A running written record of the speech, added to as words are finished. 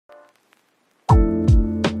Good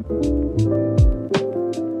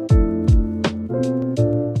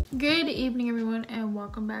evening, everyone, and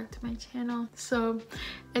welcome back to my channel. So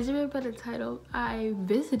as you read by the title, I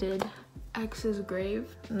visited X's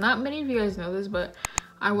grave. Not many of you guys know this, but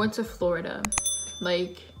I went to Florida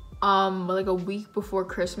like a week before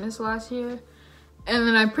Christmas last year, and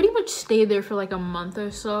then I pretty much stayed there for like a month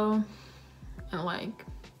or so, and like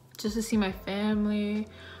just to see my family,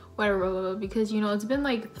 whatever, because you know it's been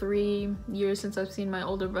like 3 years since I've seen my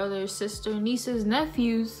older brother, sister, nieces,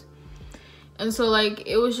 nephews. And so like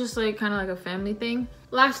it was just like kind of like a family thing.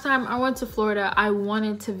 Last time I went to Florida, I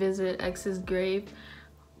wanted to visit X's grave,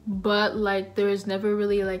 but like there was never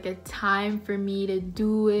really like a time for me to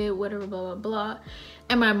do it, whatever, blah blah blah.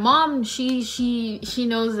 And my mom, she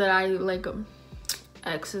knows that I like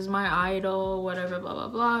X is my idol, whatever, blah blah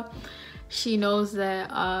blah. She knows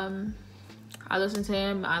that I listen to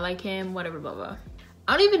him, I like him, whatever, blah blah.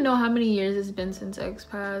 I don't even know how many years it's been since X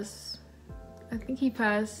passed. I think he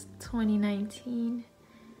passed 2019.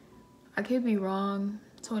 I could be wrong.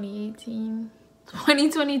 2018.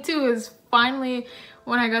 2022 is finally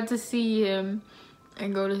when I got to see him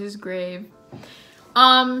and go to his grave.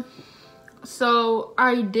 So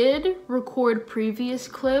I did record previous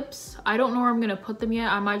clips. I don't know where I'm gonna put them yet.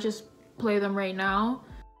 I might just play them right now.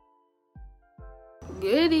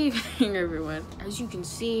 Good evening, everyone. As you can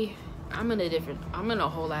see, I'm in a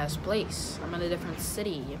whole ass place. I'm in a different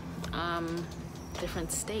city.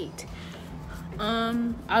 Different state,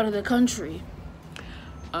 out of the country.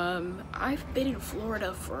 I've been in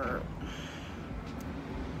Florida for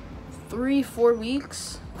 3-4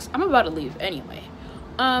 weeks. I'm about to leave anyway.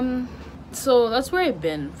 So that's where I've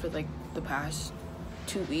been for like the past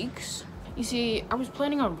 2 weeks. You see, I was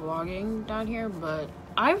planning on vlogging down here, but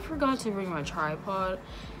I forgot to bring my tripod,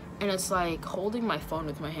 and it's like holding my phone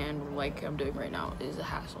with my hand like I'm doing right now is a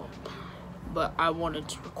hassle. But I wanted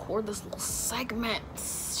to record this little segment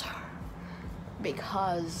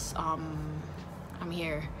because I'm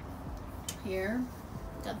here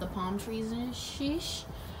got the palm trees and sheesh.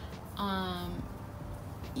 I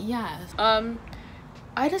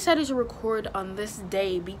decided to record on this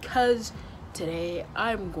day because today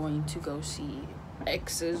I'm going to go see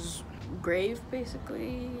X's grave,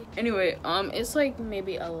 basically. Anyway, it's like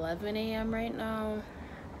maybe 11 a.m. right now,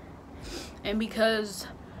 and because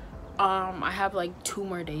I have like 2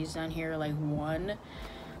 more days down here, like 1.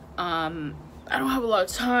 I don't have a lot of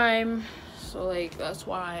time, so like that's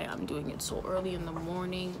why I'm doing it so early in the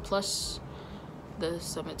morning. Plus the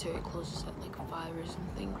cemetery closes at like 5 or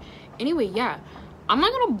something. Anyway, yeah, I'm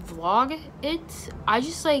not gonna vlog it. I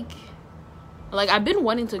just like I've been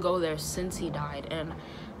wanting to go there since he died, and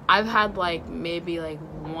I've had like maybe like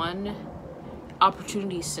 1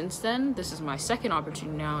 opportunity since then. This is my 2nd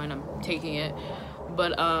opportunity now, and I'm taking it.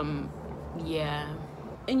 But yeah,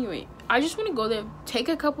 anyway, I just want to go there, take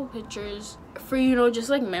a couple pictures for, you know, just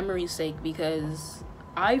like memory's sake, because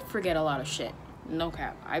I forget a lot of shit. No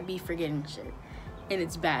cap, I be forgetting shit, and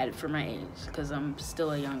it's bad for my age because I'm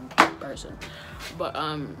still a young person. But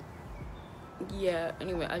yeah,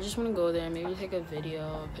 anyway, I just want to go there, maybe take a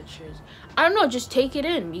video, pictures, I don't know, just take it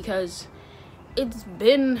in, because it's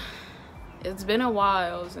been a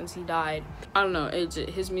while since he died. I don't know,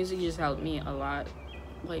 his music just helped me a lot,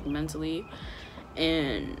 like mentally,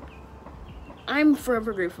 and I'm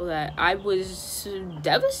forever grateful that I was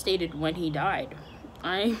devastated when he died.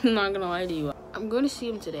 I'm not gonna lie to you. I'm going to see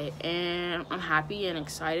him today, and I'm happy and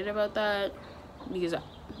excited about that because,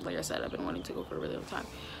 like I said, I've been wanting to go for a really long time.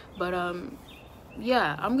 But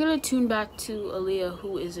yeah, I'm gonna tune back to Aaliyah,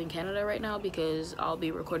 who is in Canada right now, because I'll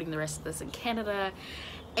be recording the rest of this in Canada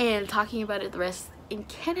and talking about it the rest in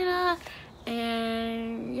Canada.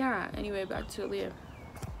 And yeah, anyway, back to Aaliyah.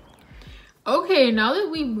 Okay, now that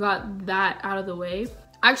we've got that out of the way,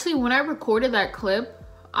 actually when I recorded that clip,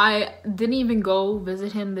 I didn't even go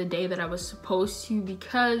visit him the day that I was supposed to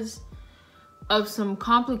because of some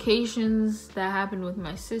complications that happened with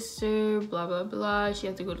my sister, blah blah blah. She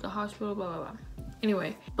had to go to the hospital, blah blah blah.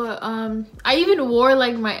 Anyway, but I even wore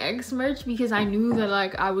like my X merch because I knew that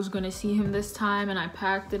like I was gonna see him this time, and I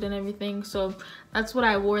packed it and everything, so that's what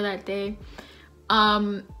I wore that day.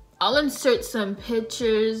 I'll insert some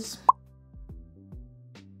pictures.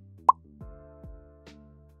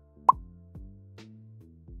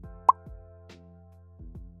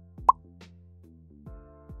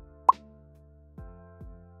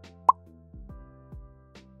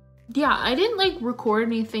 Yeah, I didn't like record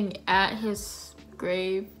anything at his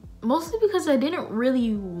grave, mostly because I didn't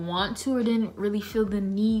really want to, or didn't really feel the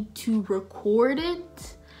need to record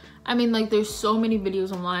it. I mean, like, there's so many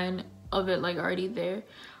videos online of it like already there.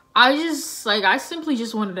 I simply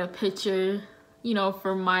just wanted a picture you know,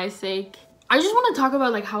 for my sake. I just want to talk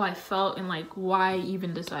about like how I felt and like why I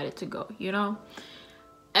even decided to go, you know.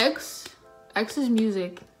 X's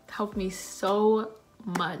music helped me so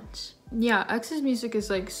much. Yeah, X's music is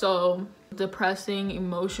like so depressing,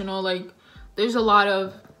 emotional, like there's a lot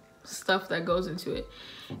of stuff that goes into it.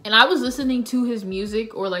 And I was listening to his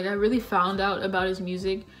music, or like I really found out about his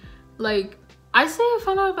music, like I say I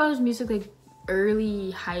found out about his music like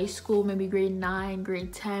early high school, maybe grade 9,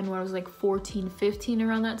 grade 10, when I was like 14, 15,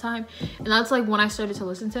 around that time. And that's like when I started to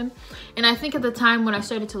listen to him. And I think at the time when I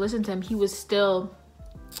started to listen to him, he was still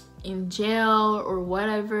in jail or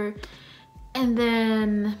whatever. And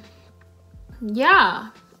then yeah,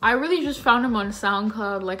 I really just found him on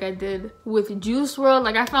SoundCloud like I did with Juice WRLD.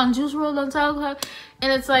 Like I found Juice WRLD on SoundCloud,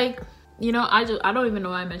 and it's like, you know, I don't even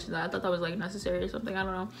know why I mentioned that. I thought that was like necessary or something, I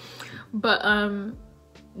don't know. But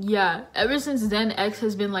yeah, ever since then X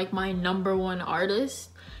has been like my #1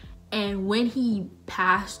 artist. And when he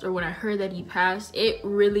passed, or when I heard that he passed, it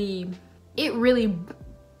really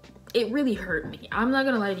hurt me. I'm not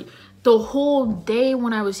gonna lie to you. The whole day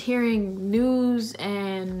when I was hearing news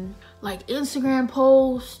and like Instagram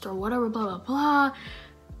posts or whatever, blah blah blah,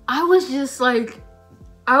 I was like,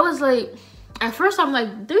 at first I'm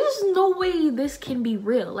like, there's no way this can be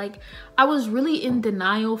real. Like I was really in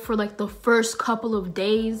denial for like the first couple of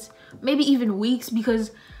days, maybe even weeks, because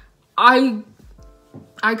I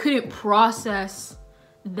couldn't process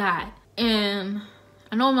that. And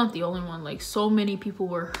I know I'm not the only one, like so many people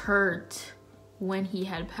were hurt when he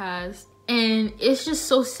had passed. And it's just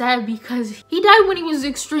so sad because he died when he was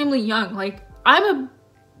extremely young. Like I'm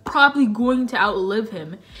probably going to outlive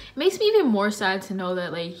him. It makes me even more sad to know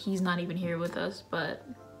that like he's not even here with us, but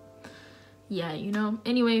yeah, you know.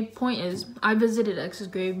 Anyway, point is, I visited X's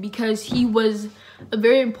grave because he was a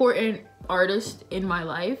very important artist in my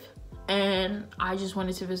life, and I just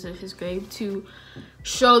wanted to visit his grave to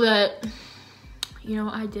show that, you know,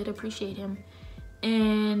 I did appreciate him,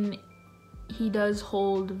 and he does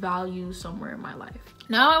hold value somewhere in my life.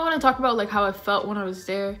 Now I want to talk about like how I felt when I was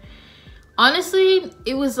there. Honestly,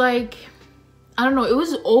 it was like, I don't know, it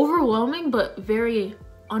was overwhelming but very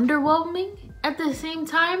underwhelming at the same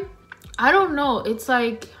time. I don't know, it's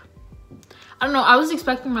like, I don't know, I was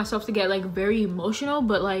expecting myself to get like very emotional,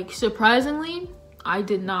 but like surprisingly I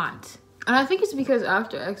did not. And I think it's because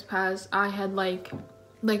after X passed, I had like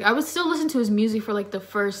I would still listen to his music for like the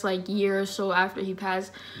first like year or so after he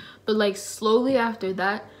passed, but like slowly after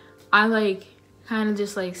that I like kind of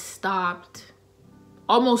just like stopped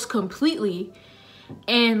almost completely.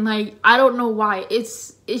 And like I don't know why,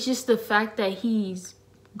 it's just the fact that he's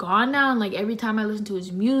gone now, and like every time I listen to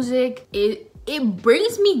his music, it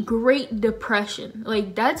brings me great depression.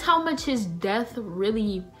 Like that's how much his death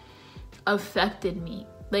really affected me.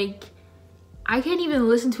 Like I can't even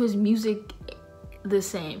listen to his music the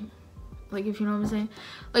same, like, if you know what I'm saying.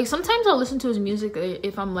 Like sometimes I'll listen to his music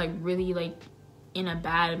if I'm like really like in a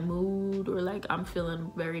bad mood, or like I'm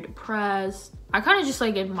feeling very depressed. I kind of just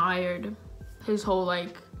like admired his whole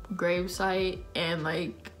like gravesite and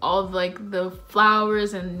like all of like the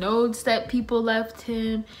flowers and notes that people left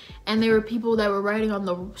him, and there were people that were writing on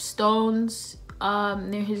the stones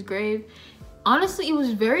near his grave. Honestly, it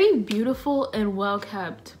was very beautiful and well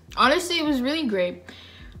kept. Honestly, it was really great.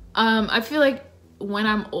 I feel like when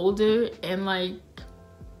I'm older and like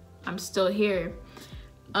I'm still here,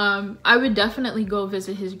 I would definitely go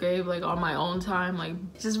visit his grave like on my own time, like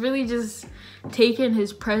just really just take in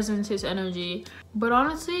his presence, his energy. But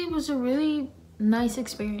honestly, it was a really nice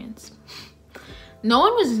experience. No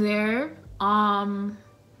one was there,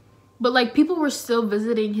 but like people were still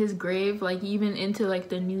visiting his grave like even into like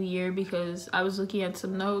the new year, because I was looking at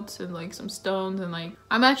some notes and like some stones, and like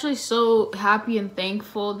I'm actually so happy and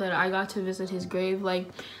thankful that I got to visit his grave. Like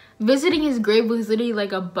visiting his grave was literally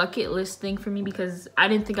like a bucket list thing for me, because I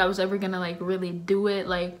didn't think I was ever gonna like really do it.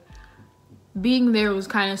 Like being there was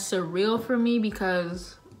kind of surreal for me,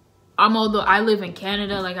 because although I live in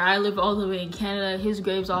Canada, like I live all the way in Canada, his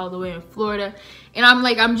grave's all the way in Florida, and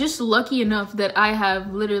I'm just lucky enough that I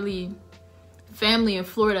have literally family in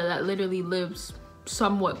Florida that literally lives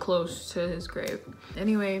somewhat close to his grave.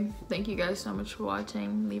 Anyway, thank you guys so much for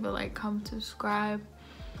watching. Leave a like, comment, subscribe.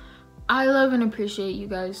 I love and appreciate you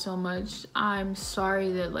guys so much. I'm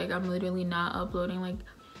sorry that like I'm literally not uploading. Like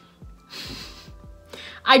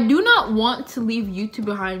I do not want to leave YouTube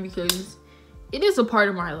behind, because it is a part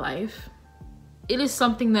of my life. It is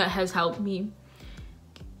something that has helped me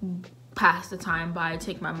pass the time by,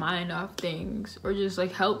 take my mind off things, or just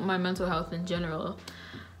like help my mental health in general.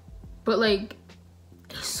 But like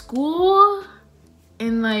school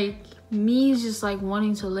and like me's just like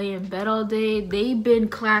wanting to lay in bed all day. They've been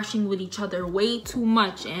clashing with each other way too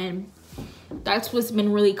much, and that's what's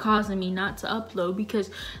been really causing me not to upload,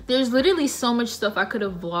 because there's literally so much stuff I could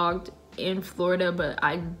have vlogged in Florida, but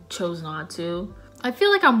I chose not to. I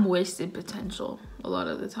feel like I'm wasted potential a lot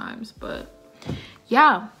of the times, but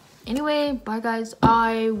yeah. Anyway, bye guys.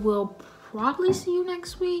 I will probably see you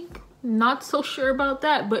next week. Not so sure about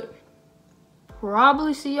that, but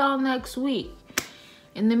probably see y'all next week.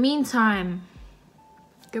 In the meantime,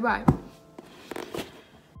 goodbye.